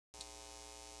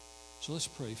So let's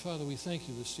pray. Father, we thank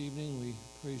you this evening. We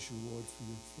praise you, Lord, for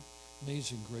your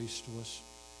amazing grace to us.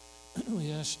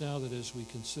 We ask now that as we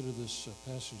consider this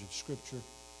passage of Scripture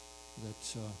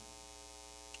that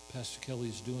Pastor Kelly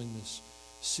is doing this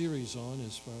series on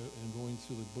as far and going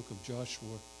through the book of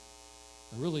Joshua,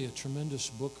 really a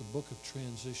tremendous book, a book of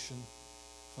transition.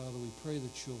 Father, we pray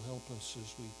that you'll help us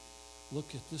as we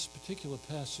look at this particular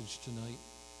passage tonight.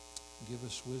 Give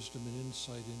us wisdom and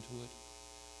insight into it.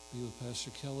 Be with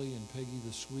Pastor Kelly and Peggy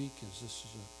this week, as this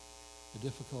is a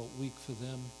difficult week for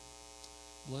them.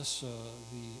 Bless the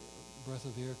Breath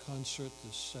of Air concert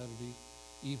this Saturday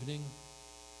evening.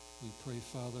 We pray,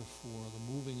 Father, for the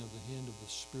moving of the hand of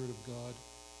the Spirit of God.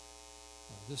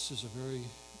 This is a very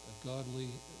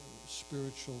godly,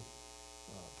 spiritual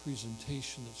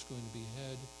presentation that's going to be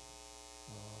had.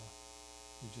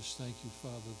 We just thank you,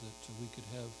 Father, that we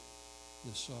could have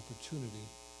this opportunity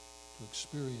to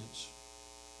experience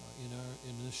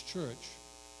in this church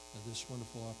this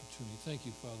wonderful opportunity. Thank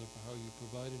you, Father, for how you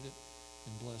provided it,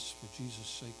 and bless for Jesus'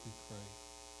 sake we pray.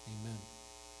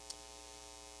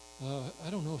 Amen.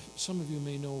 I don't know if some of you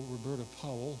may know Roberta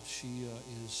Powell. She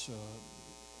is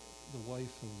the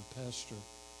wife of the pastor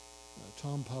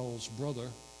Tom Powell's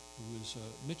brother, who is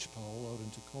Mitch Powell out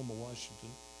in Tacoma,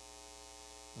 Washington.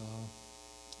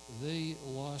 They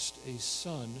lost a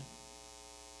son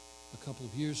a couple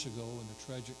of years ago in a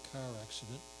tragic car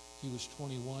accident. He was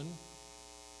 21.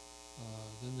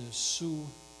 Then there's Sue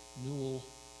Newell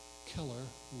Keller,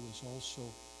 who is also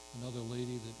another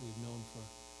lady that we've known for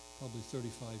probably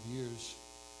 35 years.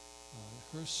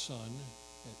 Her son,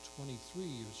 at 23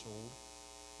 years old,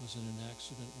 was in an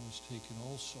accident and was taken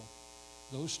also.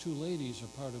 Those two ladies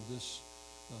are part of this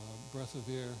Breath of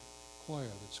Air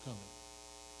choir that's coming.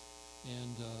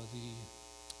 And the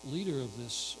leader of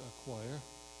this choir,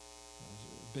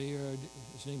 Bayard,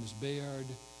 his name is Bayard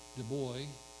DuBois.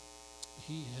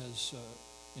 He has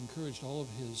encouraged all of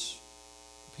his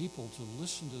people to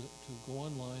listen to go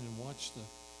online and watch the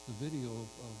video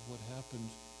of what happened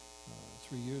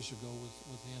 3 years ago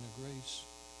with Anna Grace.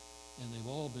 And they've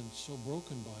all been so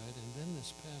broken by it. And then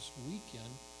this past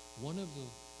weekend, one of the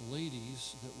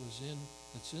ladies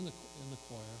that's in the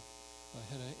choir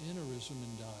had an aneurysm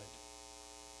and died.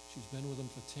 She's been with them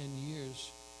for 10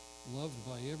 years, loved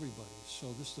by everybody.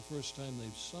 So this is the first time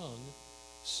they've sung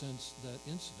since that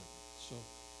incident. So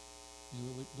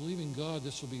we believe in God.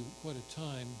 This will be quite a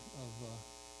time of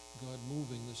God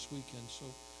moving this weekend. So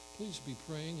please be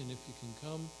praying, and if you can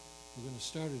come, we're going to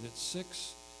start it at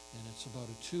 6, and it's about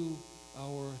a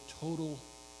 2-hour total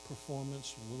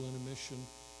performance, a little intermission.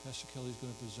 Pastor Kelly's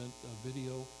going to present a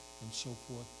video and so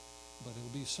forth. But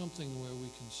it'll be something where we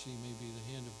can see maybe the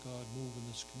hand of God move in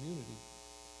this community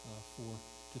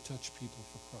to touch people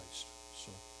for Christ.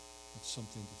 So that's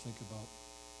something to think about.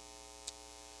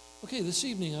 Okay, this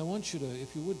evening I want you to,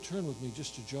 if you would, turn with me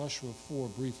just to Joshua 4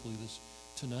 briefly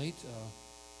tonight.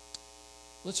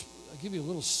 I'll give you a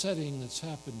little setting that's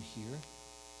happened here.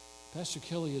 Pastor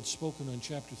Kelly had spoken on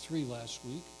chapter 3 last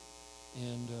week,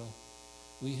 and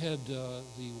we had the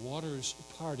waters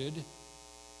parted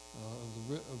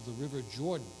of the river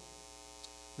Jordan.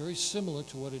 Very similar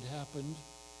to what had happened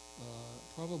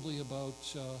probably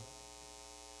about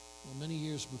many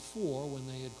years before, when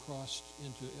they had crossed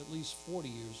into at least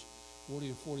 40 or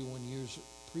 41 years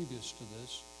previous to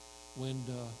this, when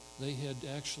they had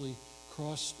actually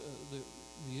crossed, the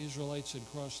Israelites had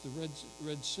crossed the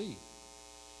Red Sea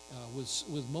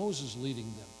with Moses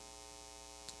leading them.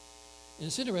 And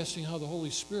it's interesting how the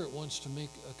Holy Spirit wants to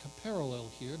make a parallel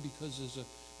here, because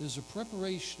there's a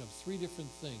preparation of 3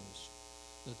 different things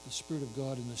that the Spirit of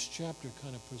God in this chapter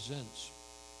kind of presents.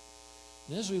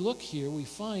 And as we look here, we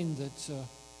find that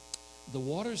the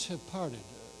waters have parted.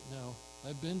 Now,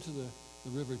 I've been to the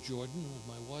River Jordan with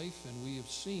my wife, and we have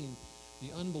seen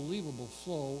the unbelievable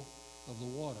flow of the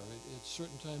water. At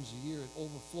certain times of year, it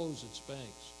overflows its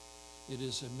banks. It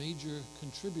is a major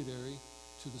contributory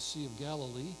to the Sea of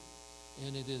Galilee,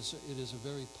 and it is a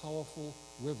very powerful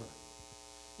river.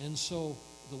 And so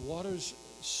the waters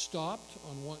stopped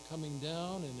on one coming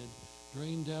down, and it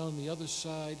drained down the other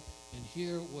side, and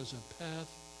here was a path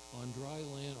on dry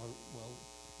land,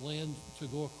 land to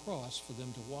go across, for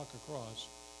them to walk across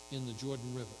in the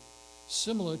Jordan River,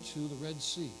 similar to the Red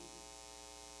Sea.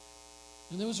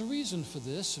 And there was a reason for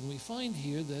this, and we find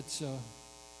here that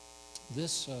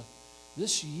this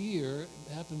year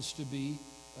happens to be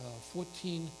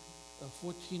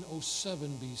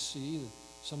 1407 BC.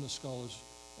 Some of the scholars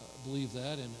believe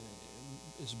that, and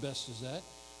as best as that.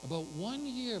 About 1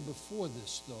 year before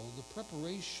this, though, the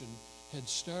preparation had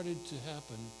started to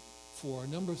happen for a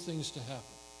number of things to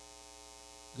happen.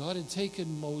 God had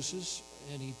taken Moses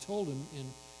and he told him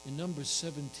in Numbers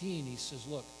 17, he says,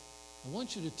 look, I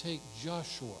want you to take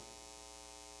Joshua.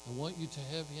 I want you to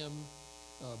have him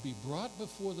be brought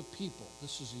before the people.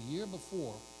 This is a year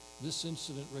before this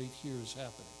incident right here is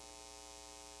happening.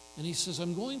 And he says,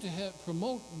 I'm going to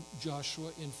promote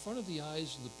Joshua in front of the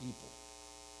eyes of the people.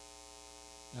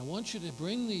 And I want you to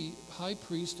bring the high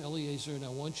priest Eleazar, and I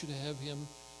want you to have him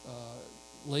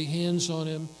lay hands on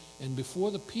him. And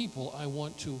before the people, I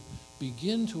want to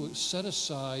begin to set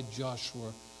aside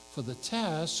Joshua for the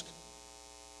task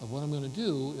of what I'm going to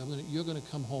do. You're going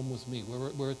to come home with me.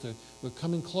 We're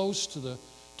coming close to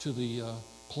the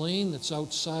plain that's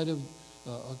outside of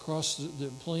across the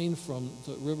plain from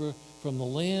the river, from the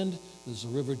land. There's the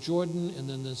River Jordan, and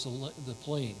then there's the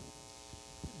plain.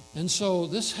 And so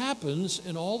this happens,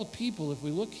 and all the people, if we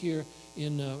look here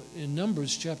in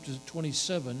Numbers chapter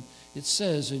 27, it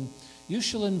says, and you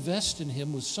shall invest in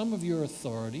him with some of your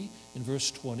authority, in verse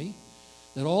 20,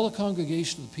 that all the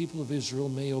congregation of the people of Israel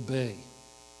may obey.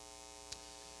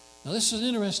 Now this is an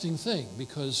interesting thing,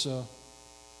 because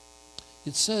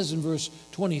it says in verse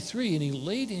 23, and he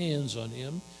laid hands on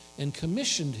him and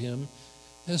commissioned him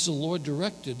as the Lord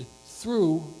directed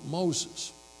through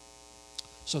Moses.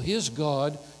 So here's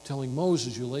God telling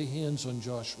Moses, you lay hands on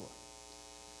Joshua.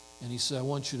 And he said, I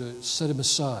want you to set him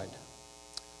aside.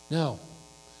 Now,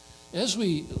 as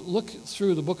we look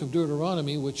through the book of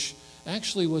Deuteronomy, which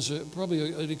actually was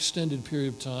probably an extended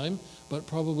period of time, but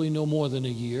probably no more than a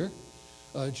year,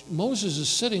 Moses is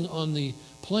sitting on the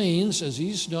plains as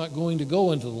he's not going to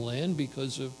go into the land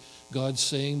because of God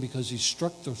saying, because he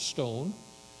struck the stone.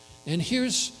 And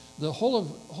here's the whole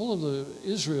of the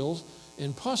Israel,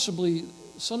 and possibly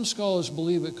some scholars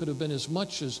believe it could have been as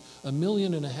much as 1.5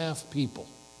 million people.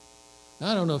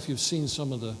 Now, I don't know if you've seen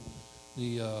some of the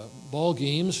ball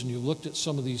games and you looked at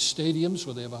some of these stadiums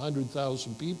where they have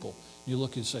 100,000 people. You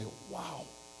look and say, wow,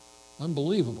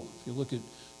 unbelievable. If you look at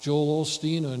Joel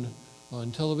Osteen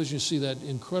on television, you see that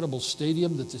incredible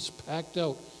stadium that is packed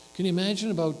out. Can you imagine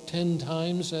about 10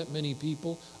 times that many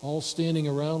people all standing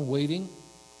around waiting?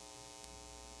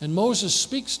 And Moses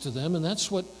speaks to them, and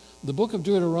that's what the book of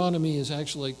Deuteronomy is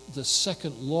actually the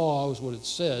second law, is what it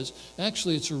says.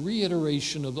 Actually, it's a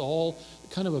reiteration of all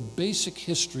kind of a basic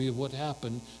history of what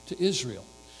happened to Israel.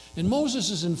 And Moses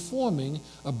is informing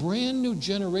a brand new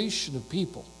generation of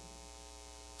people.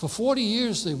 For 40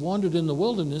 years, they wandered in the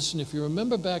wilderness, and if you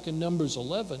remember back in Numbers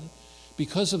 11,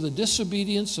 because of the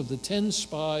disobedience of the 10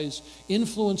 spies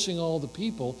influencing all the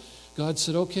people, God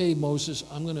said, okay, Moses,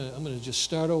 I'm going to just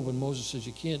start over. And Moses says,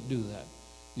 you can't do that.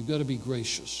 You've got to be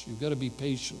gracious. You've got to be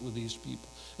patient with these people.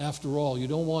 After all, you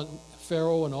don't want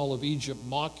Pharaoh and all of Egypt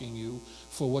mocking you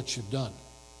for what you've done.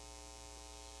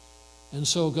 And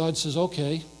so God says,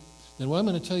 okay, then what I'm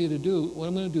going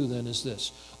to do then is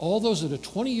this. All those that are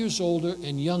 20 years older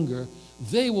and younger,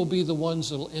 they will be the ones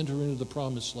that will enter into the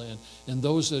promised land. And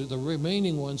the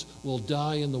remaining ones will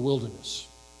die in the wilderness.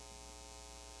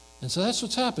 And so that's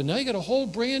what's happened. Now you got a whole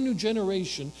brand new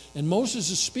generation, and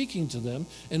Moses is speaking to them,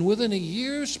 and within a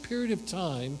year's period of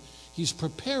time, he's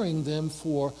preparing them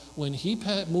for when he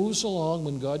moves along,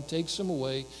 when God takes them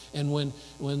away, and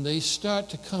when they start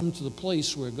to come to the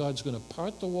place where God's going to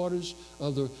part the waters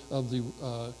of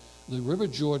the River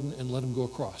Jordan and let them go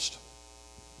across.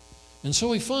 And so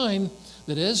we find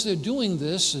that as they're doing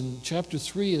this, in chapter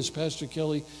 3, as Pastor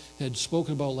Kelly had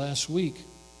spoken about last week,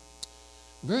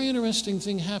 a very interesting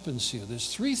thing happens here.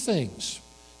 There's 3 things.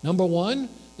 Number 1,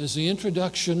 there's the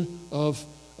introduction of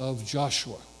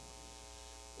Joshua.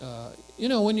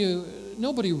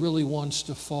 Nobody really wants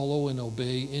to follow and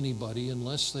obey anybody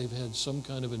unless they've had some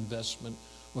kind of investment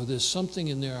or there's something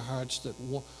in their hearts that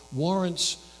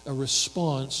warrants a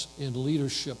response in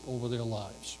leadership over their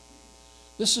lives.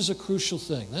 This is a crucial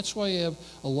thing. That's why you have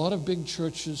a lot of big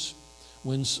churches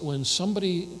when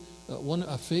somebody,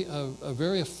 a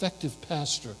very effective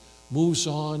pastor moves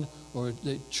on, or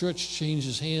the church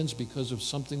changes hands because of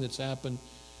something that's happened.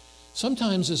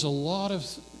 Sometimes there's a lot of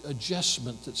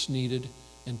adjustment that's needed,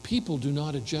 and people do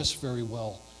not adjust very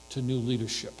well to new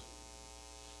leadership.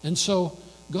 And so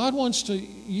God wants to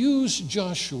use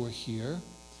Joshua here,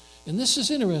 and this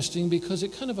is interesting because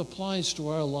it kind of applies to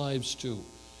our lives too.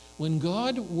 When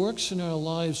God works in our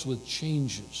lives with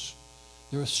changes,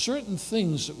 there are certain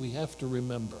things that we have to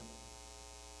remember.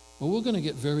 Well, we're going to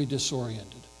get very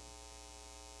disoriented.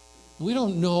 We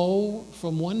don't know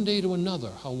from one day to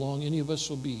another how long any of us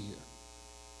will be here.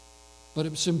 But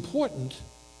it's important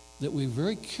that we're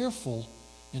very careful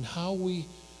in how we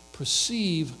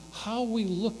perceive, how we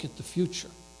look at the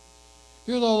future.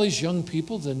 Here are all these young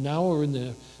people that now are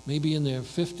maybe in their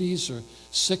 50s or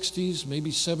 60s,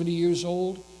 maybe 70 years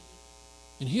old.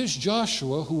 And here's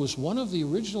Joshua, who was one of the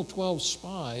original 12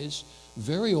 spies,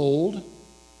 very old,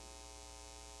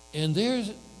 and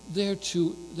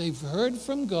they've heard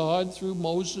from God through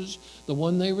Moses, the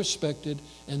one they respected,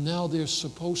 and now they're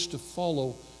supposed to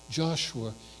follow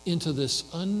Joshua into this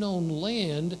unknown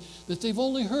land that they've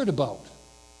only heard about.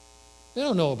 They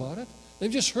don't know about it. They've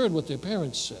just heard what their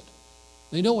parents said.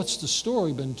 They know what's the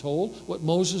story been told, what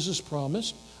Moses has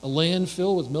promised, a land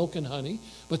filled with milk and honey,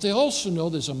 but they also know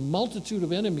there's a multitude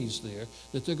of enemies there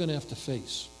that they're going to have to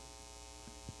face.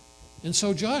 And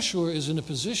so Joshua is in a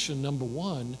position, number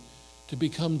one, to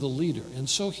become the leader. And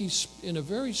so he's, in a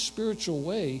very spiritual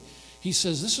way, he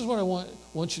says, this is what I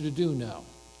want you to do now.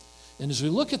 And as we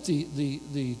look at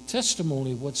the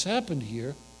testimony of what's happened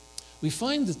here, we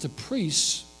find that the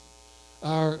priests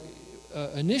are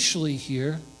initially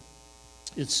here,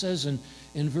 it says in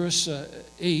verse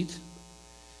 8,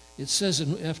 it says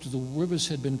after the rivers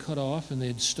had been cut off and they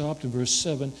had stopped in verse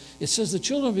 7, it says the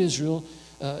children of Israel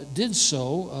did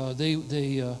so.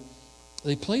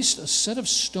 They placed a set of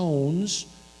stones,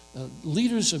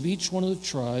 leaders of each one of the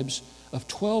tribes, of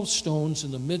 12 stones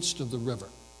in the midst of the river.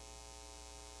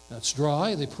 That's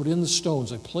dry. They put in the stones.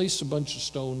 They placed a bunch of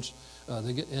stones.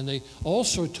 And they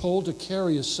also are told to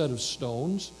carry a set of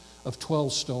stones, of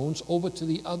 12 stones, over to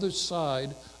the other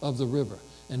side of the river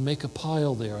and make a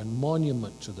pile there, a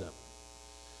monument to them.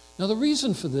 Now, the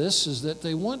reason for this is that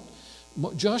they want,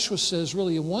 Joshua says,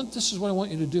 really, this is what I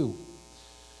want you to do.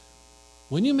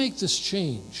 When you make this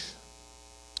change,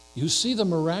 you see the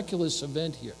miraculous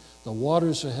event here. The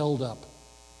waters are held up.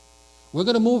 We're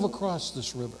going to move across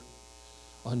this river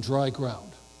on dry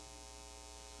ground.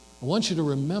 I want you to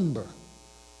remember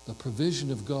the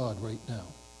provision of God right now.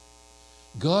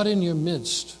 God in your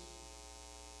midst.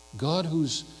 God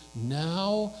who's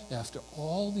now, after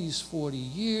all these 40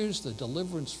 years, the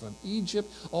deliverance from Egypt,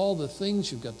 all the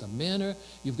things, you've got the manna,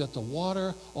 you've got the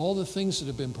water, all the things that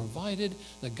have been provided,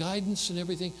 the guidance and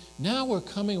everything. Now we're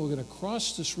coming, we're going to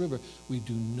cross this river. We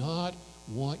do not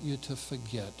want you to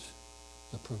forget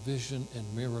the provision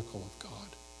and miracle of God.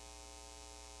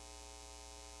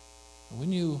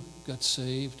 When you got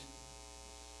saved,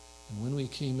 and when we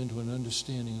came into an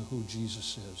understanding of who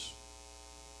Jesus is,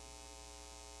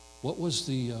 what was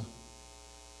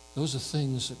those are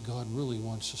things that God really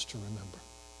wants us to remember.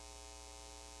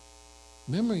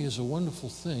 Memory is a wonderful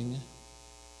thing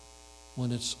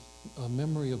when it's a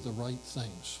memory of the right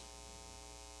things.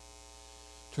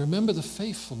 To remember the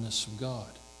faithfulness of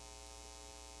God.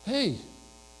 Hey,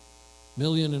 1.5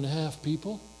 million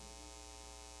people,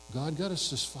 God got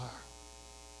us this far.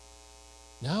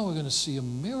 Now we're going to see a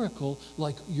miracle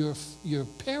like your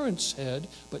parents had,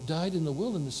 but died in the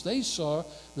wilderness. They saw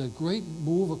the great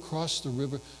move across the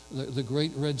river, the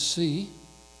great Red Sea.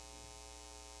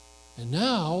 And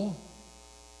now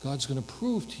God's going to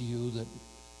prove to you that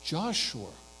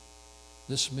Joshua,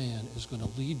 this man, is going to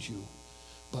lead you,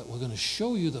 but we're going to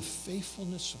show you the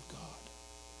faithfulness of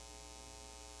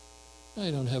God.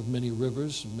 I don't have many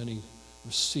rivers and many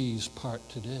seas part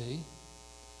today.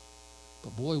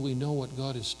 But boy, we know what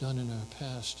God has done in our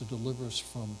past to deliver us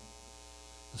from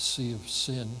the sea of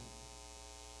sin,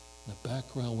 the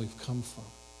background we've come from.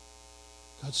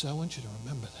 God said, I want you to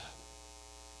remember that.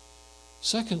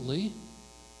 Secondly,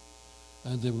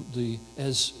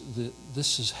 as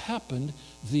this has happened,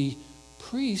 the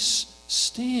priests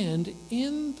stand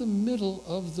in the middle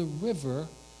of the river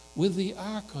with the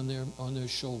ark on their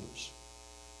shoulders.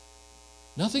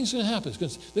 Nothing's going to happen.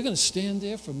 They're going to stand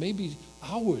there for maybe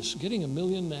hours, getting 1.5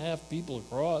 million people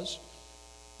across.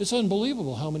 It's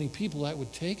unbelievable how many people that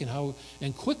would take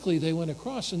and quickly they went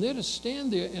across. And they're to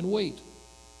stand there and wait.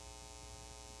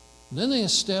 And then they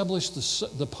established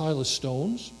the pile of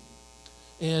stones,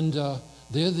 and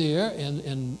they're there,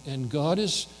 and God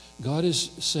is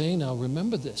saying, now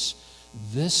remember this.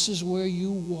 This is where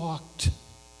you walked,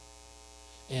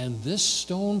 and this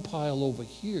stone pile over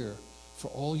here for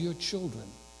all your children.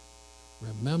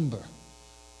 Remember,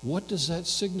 what does that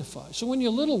signify? So when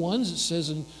your little ones, it says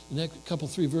in the next couple,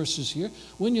 3 verses here,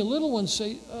 when your little ones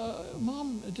say,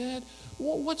 Mom, Dad,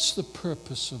 what's the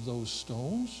purpose of those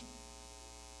stones?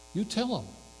 You tell them.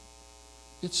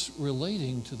 It's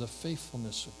relating to the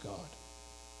faithfulness of God.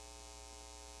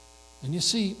 And you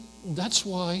see, that's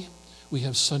why we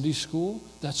have Sunday school.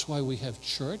 That's why we have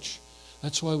church.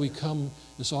 That's why we come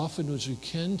as often as we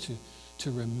can to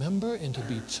remember and to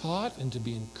be taught and to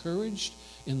be encouraged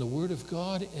in the Word of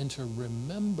God and to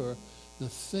remember the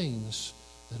things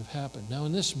that have happened. Now,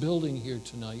 in this building here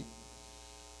tonight,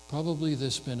 probably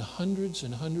there's been hundreds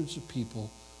and hundreds of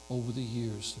people over the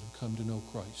years that have come to know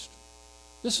Christ.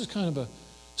 This is kind of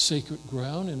sacred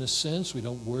ground in a sense. We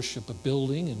don't worship a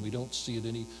building, and we don't see it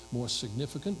any more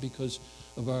significant because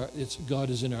of God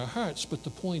is in our hearts. But the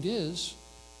point is,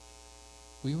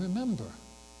 we remember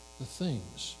the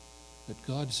things that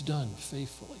God's done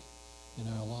faithfully in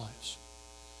our lives.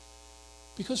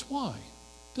 Because why?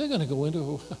 They're going to go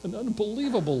into an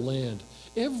unbelievable land.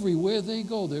 Everywhere they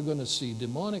go, they're going to see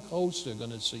demonic hosts, they're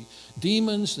going to see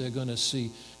demons, they're going to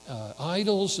see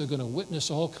idols, they're going to witness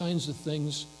all kinds of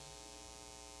things.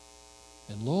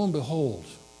 And lo and behold,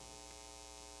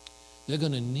 they're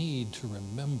going to need to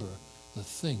remember the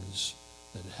things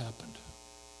that happened.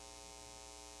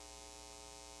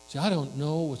 See, I don't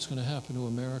know what's going to happen to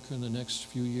America in the next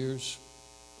few years.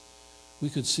 We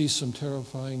could see some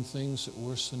terrifying things that are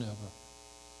worse than ever.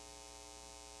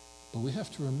 But we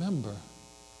have to remember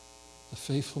the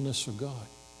faithfulness of God.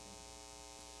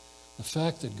 The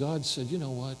fact that God said, you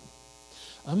know what?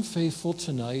 I'm faithful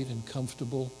tonight in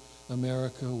comfortable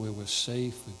America where we're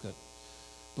safe.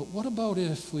 But what about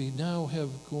if we now have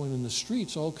going in the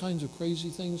streets all kinds of crazy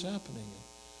things happening?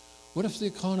 What if the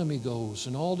economy goes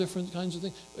and all different kinds of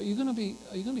things? Are you going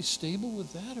to be stable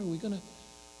with that? Or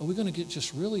are we going to get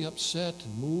just really upset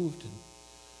and moved and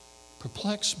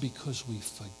perplexed because we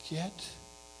forget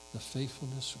the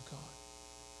faithfulness of God?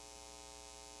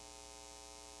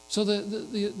 So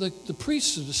the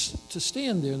priests are to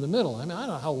stand there in the middle. I mean, I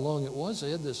don't know how long it was.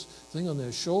 They had this thing on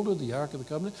their shoulder, the Ark of the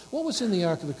Covenant. What was in the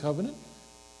Ark of the Covenant?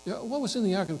 What was in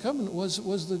the Ark of the Covenant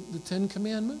was the Ten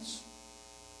Commandments.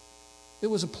 It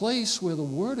was a place where the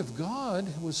Word of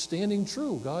God was standing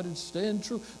true. God had stand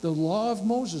true. The law of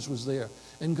Moses was there.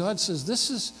 And God says, this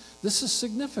is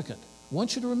significant. I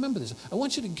want you to remember this. I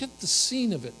want you to get the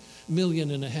scene of it. 1.5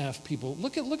 million people.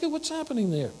 Look at what's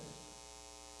happening there.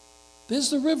 There's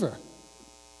the river.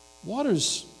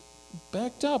 Water's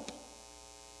backed up.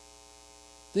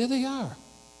 There they are.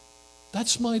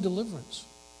 That's my deliverance.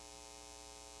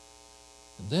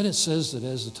 And then it says that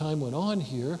as the time went on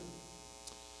here,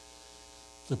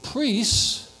 the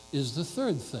priests is the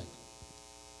third thing.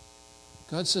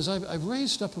 God says, I've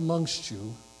raised up amongst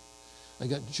you, I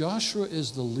got Joshua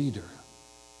as the leader.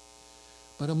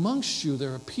 But amongst you,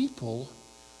 there are people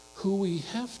who we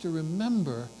have to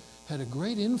remember had a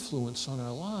great influence on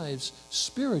our lives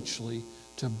spiritually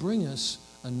to bring us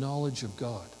a knowledge of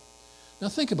God. Now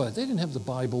think about it. They didn't have the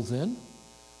Bible then.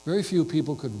 Very few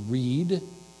people could read.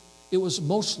 It was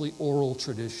mostly oral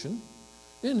tradition.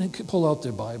 They didn't pull out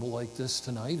their Bible like this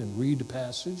tonight and read a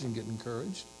passage and get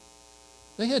encouraged.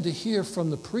 They had to hear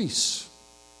from the priests.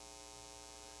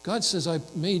 God says,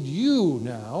 I've made you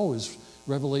now, as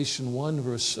Revelation 1,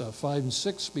 verse 5 and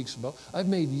 6 speaks about, I've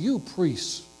made you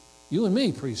priests. You and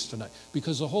me priests tonight,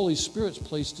 because the Holy Spirit's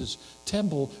placed his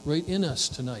temple right in us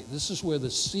tonight. This is where the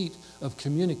seat of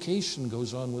communication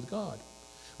goes on with God.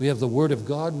 We have the Word of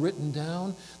God written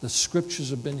down. The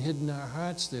Scriptures have been hidden in our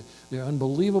hearts. They're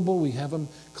unbelievable. We have them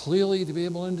clearly to be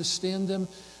able to understand them.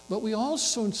 But we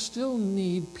also still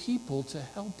need people to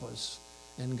help us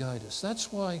and guide us.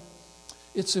 That's why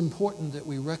it's important that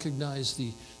we recognize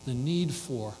the need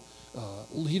for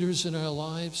leaders in our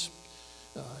lives.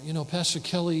 Pastor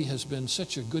Kelly has been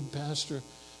such a good pastor,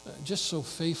 just so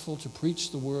faithful to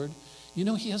preach the Word.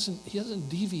 He hasn't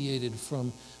deviated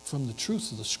from the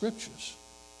truth of the Scriptures.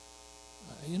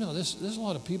 There's a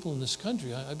lot of people in this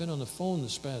country. I've been on the phone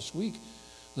this past week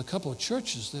with a couple of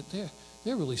churches that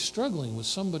they're really struggling with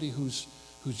somebody who's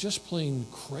just plain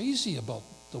crazy about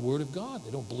the Word of God.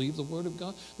 They don't believe the Word of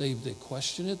God. They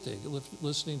question it. They're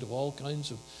listening to all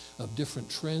kinds of different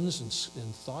trends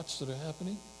and thoughts that are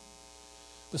happening.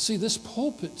 But see, this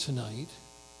pulpit tonight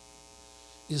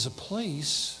is a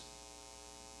place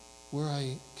where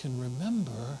I can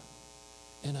remember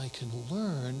and I can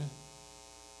learn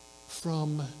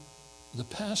from the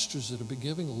pastors that have been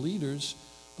giving, leaders,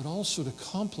 but also to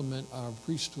complement our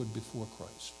priesthood before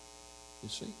Christ. You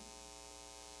see?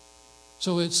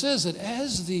 So it says that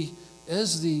as the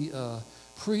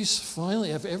priests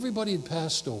finally, after everybody had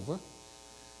passed over,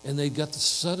 and they got the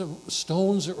set of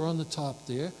stones that were on the top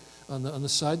there, on the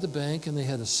side of the bank, and they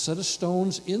had a set of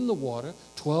stones in the water,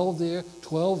 12 there,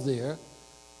 12 there.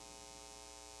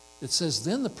 It says,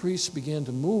 then the priests began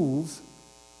to move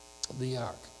the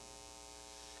ark.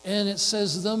 And it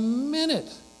says the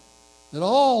minute that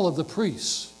all of the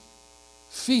priests'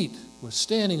 feet were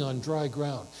standing on dry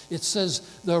ground, it says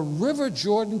the river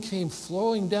Jordan came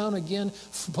flowing down again,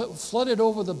 flooded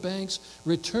over the banks,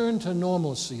 returned to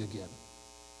normalcy again.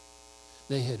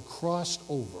 They had crossed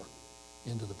over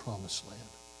into the promised land.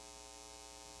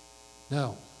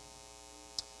 Now,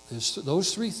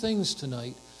 those three things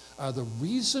tonight are the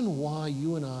reason why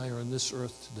you and I are on this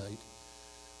earth tonight,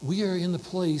 we are in the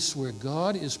place where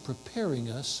God is preparing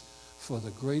us for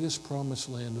the greatest promised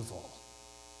land of all.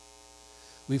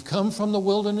 We've come from the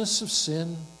wilderness of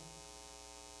sin.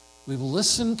 We've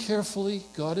listened carefully.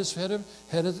 God has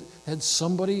had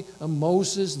somebody, a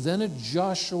Moses, then a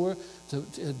Joshua.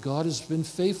 God has been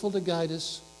faithful to guide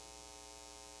us.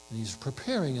 And he's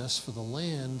preparing us for the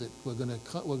land that we're going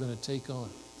to take on.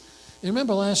 And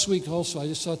remember last week also, I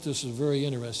just thought this was very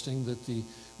interesting, that the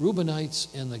Reubenites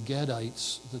and the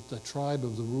Gadites, that the tribe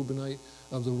of the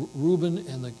Reuben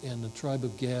and the tribe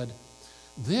of Gad,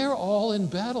 they're all in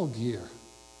battle gear.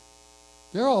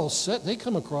 They're all set. They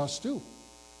come across too.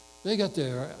 They got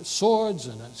their swords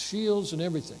and shields and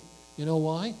everything. You know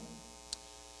why?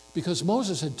 Because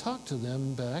Moses had talked to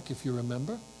them back, if you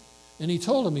remember, and he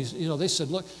told them, they said,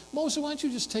 look, Moses, why don't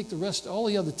you just take the rest, all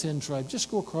the other 10 tribes,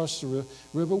 just go across the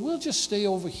river. We'll just stay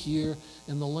over here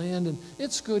in the land, and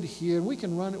it's good here, and we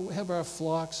can have our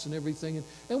flocks and everything,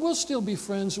 and we'll still be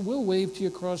friends, and we'll wave to you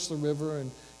across the river,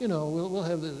 and, we'll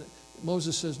have the...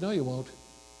 Moses says, no, you won't.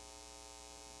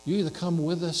 You either come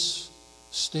with us,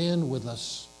 stand with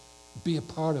us, be a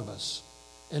part of us,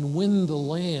 and win the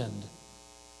land,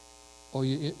 or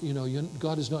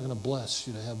God is not going to bless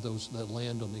you to have that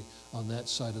land on that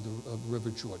side of the River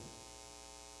Jordan.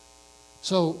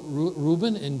 So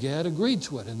Reuben and Gad agreed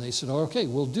to it, and they said, oh, okay,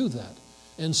 we'll do that.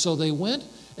 And so they went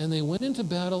into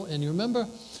battle, and you remember,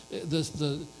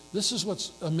 this is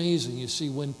what's amazing. You see,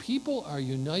 when people are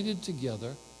united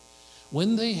together,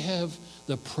 when they have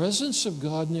the presence of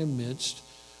God in their midst,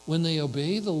 when they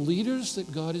obey the leaders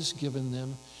that God has given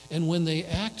them, and when they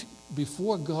act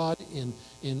before God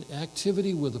in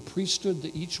activity with the priesthood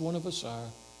that each one of us are,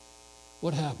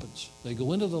 what happens? They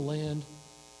go into the land,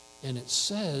 and it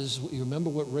says, you remember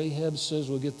what Rahab says?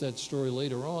 We'll get that story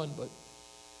later on, but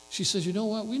she says, you know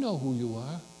what? We know who you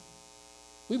are.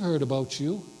 We've heard about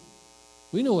you.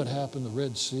 We know what happened at the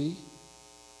Red Sea.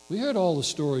 We heard all the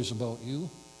stories about you,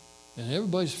 and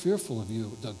everybody's fearful of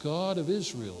you. The God of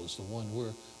Israel is the one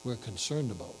we're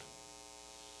concerned about.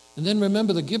 And then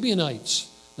remember the Gibeonites.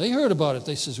 They heard about it.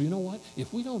 They says, you know what?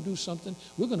 If we don't do something,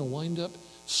 we're going to wind up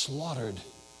slaughtered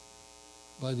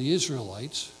by the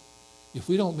Israelites if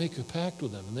we don't make a pact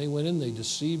with them. And they went in, they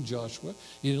deceived Joshua.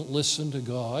 He didn't listen to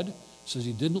God. It says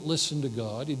he didn't listen to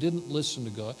God. He didn't listen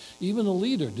to God. Even the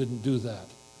leader didn't do that.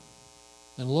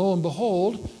 And lo and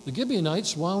behold, the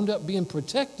Gibeonites wound up being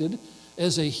protected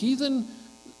as a heathen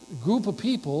group of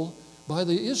people by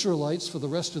the Israelites for the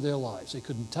rest of their lives. They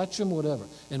couldn't touch them, whatever.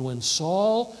 And when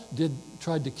Saul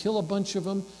tried to kill a bunch of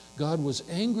them, God was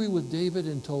angry with David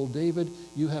and told David,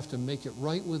 you have to make it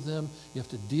right with them. You have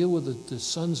to deal with the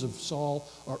sons of Saul,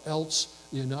 or else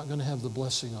you're not going to have the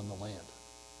blessing on the land.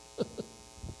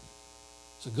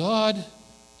 So God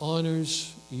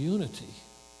honors unity.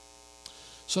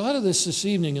 So out of this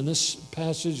evening in this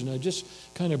passage, and I just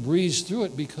kind of breezed through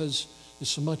it because there's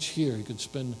so much here. You could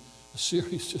spend a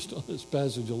series just on this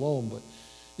passage alone, but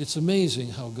it's amazing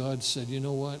how God said, you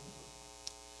know what?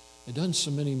 I've done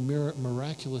so many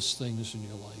miraculous things in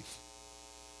your life.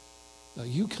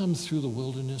 You come through the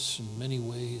wilderness in many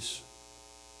ways.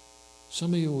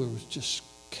 Some of you were just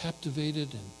captivated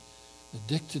and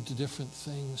addicted to different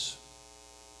things.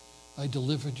 I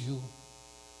delivered you.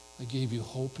 I gave you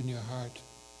hope in your heart.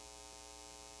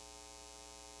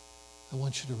 I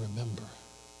want you to remember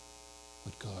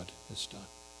what God has done.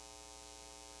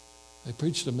 I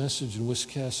preached a message in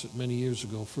Wiscasset many years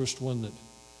ago, first one that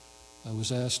I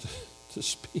was asked to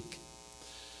speak,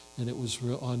 and it was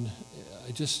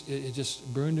it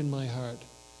just burned in my heart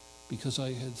because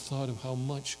I had thought of how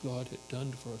much God had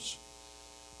done for us.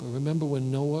 But remember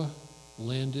when Noah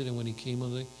landed and when he came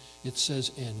on it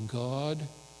says, and God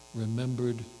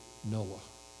remembered Noah.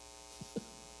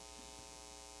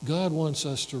 God wants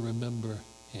us to remember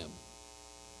him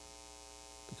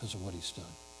because of what he's done.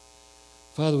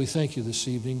 Father, we thank you this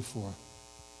evening for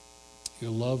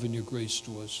your love and your grace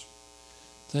to us.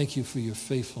 Thank you for your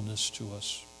faithfulness to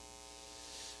us.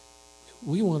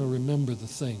 We want to remember the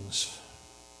things.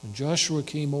 When Joshua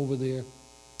came over there,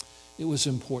 it was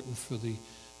important for the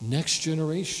next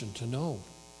generation to know.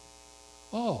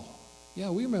 Oh,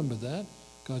 yeah, we remember that.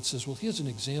 God says, well, here's an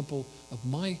example of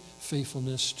my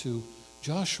faithfulness to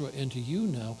Joshua and to you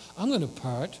now. I'm going to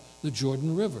part the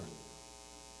Jordan River.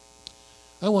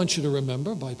 I want you to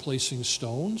remember by placing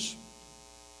stones.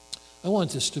 I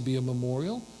want this to be a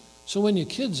memorial. So when your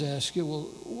kids ask you, well,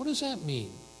 what does that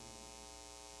mean?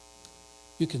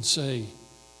 You can say,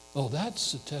 oh,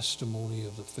 that's a testimony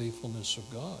of the faithfulness of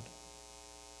God.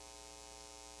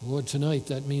 Lord, tonight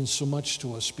that means so much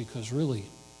to us because really,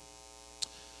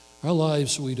 our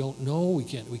lives we don't know, we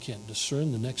can't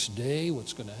discern the next day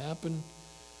what's going to happen.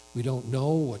 We don't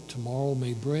know what tomorrow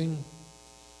may bring.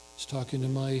 I was talking to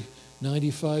my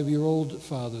 95-year-old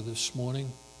father this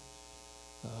morning.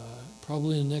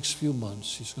 Probably in the next few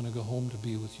months, he's going to go home to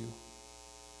be with you.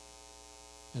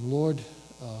 And Lord,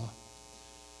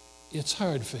 it's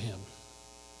hard for him.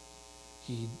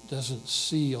 He doesn't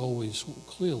see always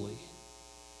clearly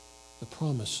the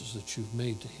promises that you've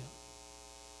made to him.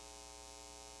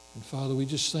 And Father, we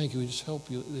just thank you. We just help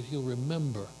you that he'll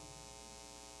remember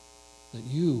that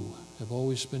you have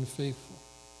always been faithful,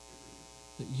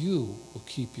 that you will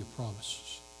keep your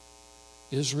promises.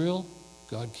 Israel,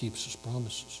 God keeps his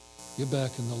promises. You're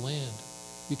back in the land.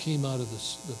 You came out of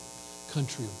the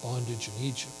country of bondage in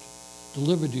Egypt,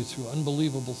 delivered you through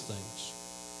unbelievable things.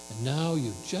 And now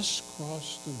you just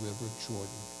crossed the river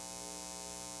Jordan,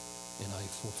 and I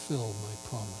fulfill my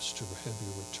promise to have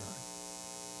you return.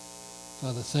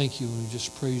 Father, thank you, and we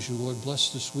just praise you, Lord. Bless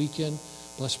this weekend.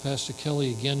 Bless Pastor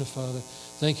Kelly again, Father.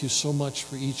 Thank you so much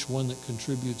for each one that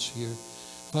contributes here.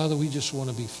 Father, we just want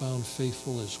to be found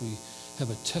faithful as we have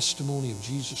a testimony of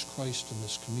Jesus Christ in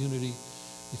this community.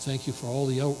 We thank you for all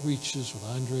the outreaches with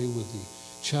Andre, with the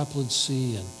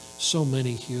chaplaincy, and so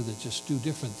many here that just do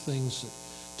different things that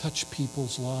touch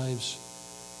people's lives.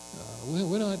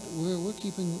 We're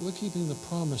keeping the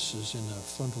promises in our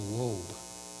frontal lobe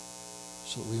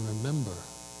so that we remember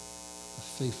the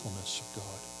faithfulness of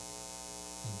God.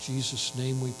 In Jesus'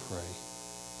 name we pray.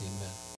 Amen.